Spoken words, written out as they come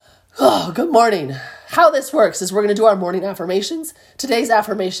Oh, good morning. How this works is we're going to do our morning affirmations. Today's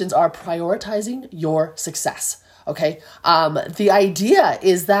affirmations are prioritizing your success. Okay. The idea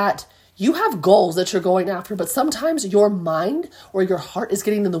is that you have goals that you're going after, but sometimes your mind or your heart is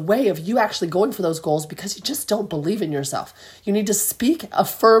getting in the way of you actually going for those goals because you just don't believe in yourself. You need to speak,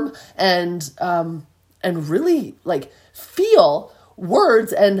 affirm, and really feel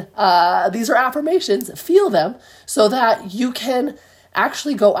words. And these are affirmations. Feel them so that you can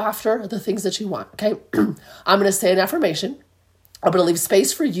actually go after the things that you want. Okay. I'm going to say an affirmation. I'm going to leave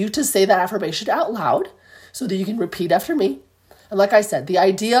space for you to say that affirmation out loud so that you can repeat after me. And like I said, the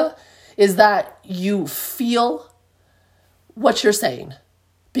idea is that you feel what you're saying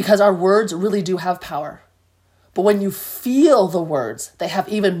because our words really do have power. But when you feel the words, they have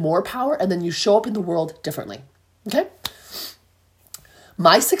even more power, and then you show up in the world differently. Okay?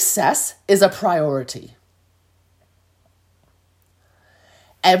 My success is a priority.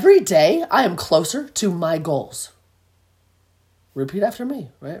 Every day I am closer to my goals. Repeat after me,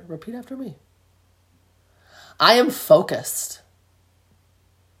 right? Repeat after me. I am focused.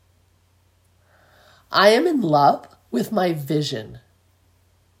 I am in love with my vision.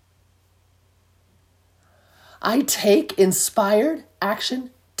 I take inspired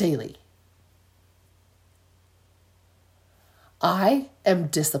action daily. I am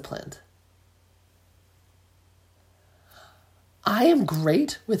disciplined. I am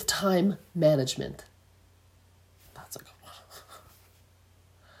great with time management. That's a good one.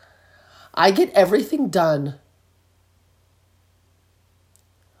 I get everything done.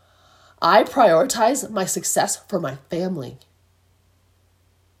 I prioritize my success for my family.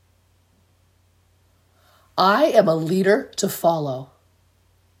 I am a leader to follow.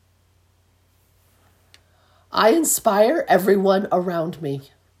 I inspire everyone around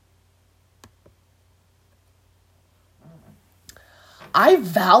me. I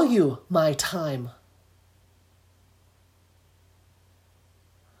value my time.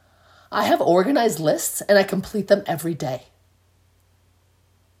 I have organized lists and I complete them every day.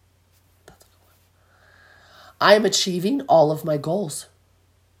 I am achieving all of my goals.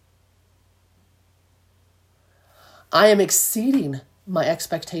 I am exceeding my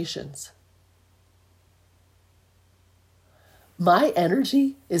expectations. My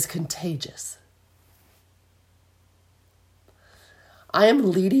energy is contagious. I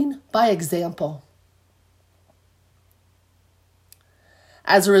am leading by example.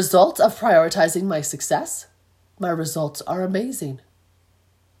 As a result of prioritizing my success, my results are amazing.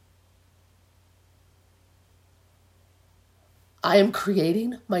 I am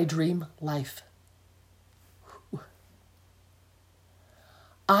creating my dream life.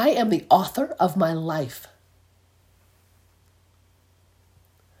 I am the author of my life.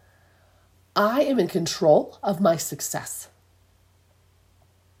 I am in control of my success.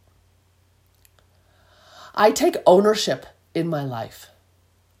 I take ownership in my life.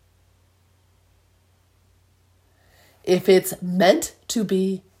 If it's meant to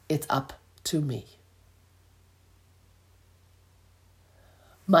be, it's up to me.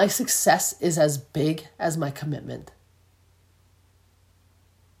 My success is as big as my commitment.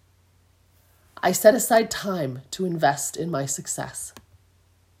 I set aside time to invest in my success.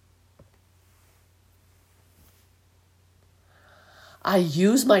 I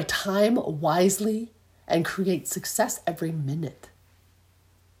use my time wisely and create success every minute.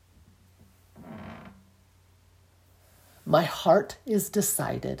 My heart is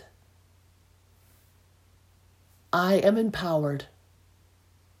decided. I am empowered.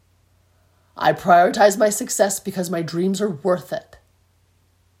 I prioritize my success because my dreams are worth it.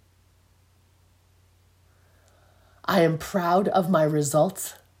 I am proud of my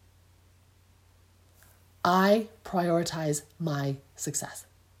results. I prioritize my success.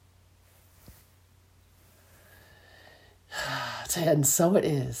 And so it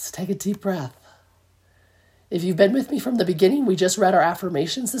is. Take a deep breath. If you've been with me from the beginning, we just read our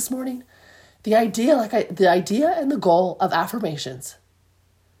affirmations this morning. The idea and the goal of affirmations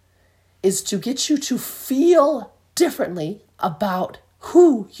is to get you to feel differently about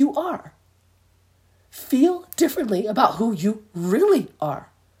who you are. Feel differently about who you really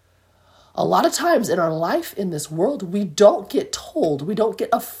are. A lot of times in our life, in this world, we don't get told, we don't get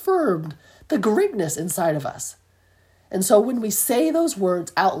affirmed the greatness inside of us. And so when we say those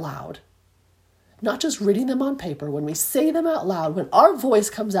words out loud, not just reading them on paper, when we say them out loud, when our voice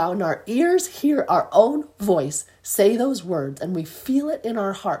comes out and our ears hear our own voice say those words and we feel it in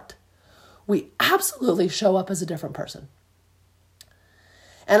our heart, we absolutely show up as a different person.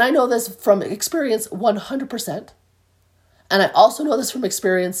 And I know this from experience 100%. And I also know this from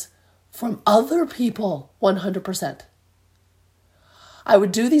experience from other people 100%. I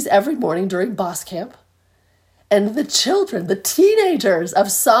would do these every morning during boss camp. And the children, the teenagers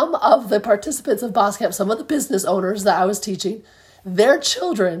of some of the participants of boss camp, some of the business owners that I was teaching, their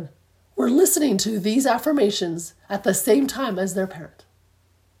children were listening to these affirmations at the same time as their parent.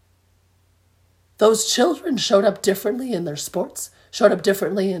 Those children showed up differently in their sports, showed up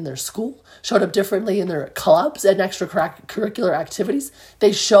differently in their school, showed up differently in their clubs and extracurricular activities.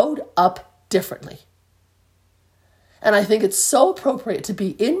 They showed up differently. And I think it's so appropriate to be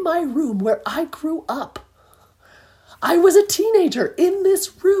in my room where I grew up. I was a teenager in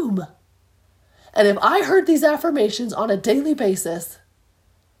this room. And if I heard these affirmations on a daily basis,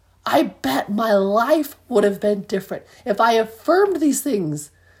 I bet my life would have been different. If I affirmed these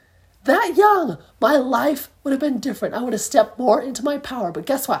things that young, my life would have been different. I would have stepped more into my power. But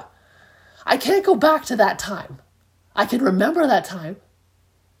guess what? I can't go back to that time. I can remember that time.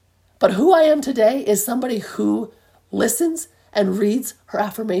 But who I am today is somebody who listens and reads her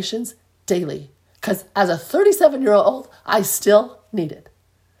affirmations daily. Because as a 37-year-old, I still need it.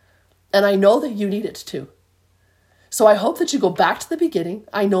 And I know that you need it too. So I hope that you go back to the beginning.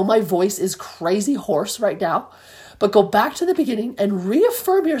 I know my voice is crazy hoarse right now, but go back to the beginning and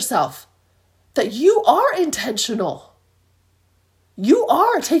reaffirm yourself that you are intentional. You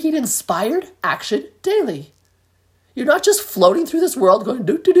are taking inspired action daily. You're not just floating through this world going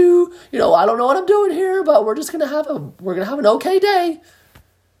do. I don't know what I'm doing here, but we're gonna have an okay day.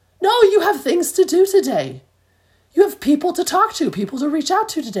 No, you have things to do today. You have people to talk to, people to reach out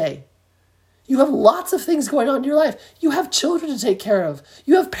to today. You have lots of things going on in your life. You have children to take care of.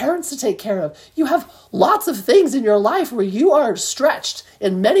 You have parents to take care of. You have lots of things in your life where you are stretched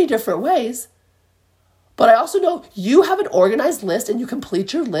in many different ways. But I also know you have an organized list and you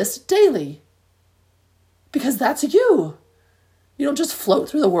complete your list daily. Because that's you. You don't just float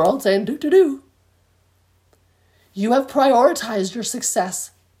through the world saying do. You have prioritized your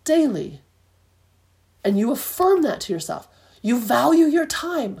success daily. And you affirm that to yourself. You value your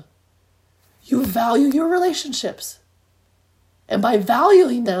time. You value your relationships. And by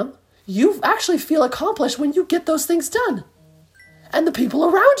valuing them, you actually feel accomplished when you get those things done. And the people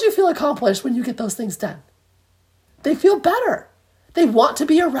around you feel accomplished when you get those things done. They feel better. They want to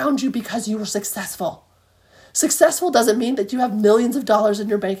be around you because you were successful. Successful doesn't mean that you have millions of dollars in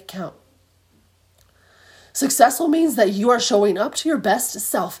your bank account. Successful means that you are showing up to your best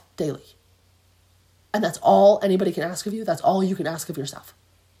self daily. And that's all anybody can ask of you. That's all you can ask of yourself.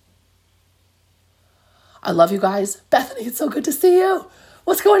 I love you guys. Bethany, it's so good to see you.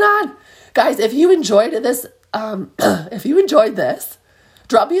 What's going on? Guys, if you enjoyed this,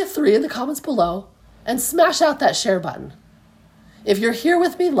 drop me a 3 in the comments below and smash out that share button. If you're here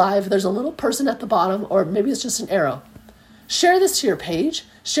with me live, there's a little person at the bottom, or maybe it's just an arrow. Share this to your page.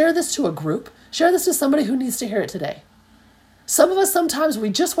 Share this to a group. Share this to somebody who needs to hear it today. Some of us, sometimes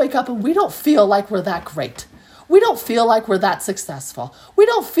we just wake up and we don't feel like we're that great. We don't feel like we're that successful. We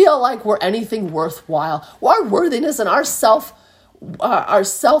don't feel like we're anything worthwhile. Our worthiness and our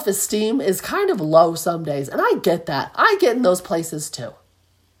self-esteem is kind of low some days. And I get that. I get in those places too.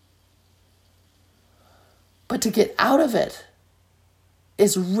 But to get out of it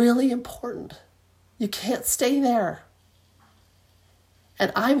is really important. You can't stay there.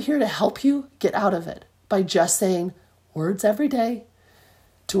 And I'm here to help you get out of it by just saying words every day,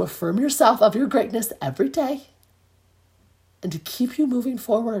 to affirm yourself of your greatness every day, and to keep you moving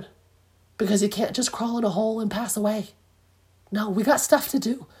forward, because you can't just crawl in a hole and pass away. No, we got stuff to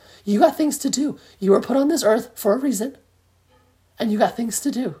do. You got things to do. You were put on this earth for a reason, and you got things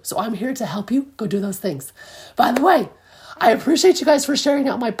to do. So I'm here to help you go do those things. By the way, I appreciate you guys for sharing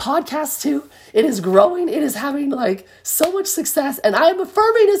out my podcast too. It is growing. It is having so much success, and I am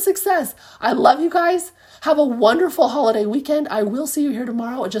affirming its success. I love you guys. Have a wonderful holiday weekend. I will see you here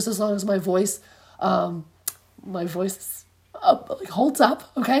tomorrow, just as long as my voice holds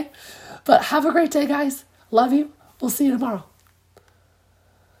up, okay? But have a great day, guys. Love you. We'll see you tomorrow.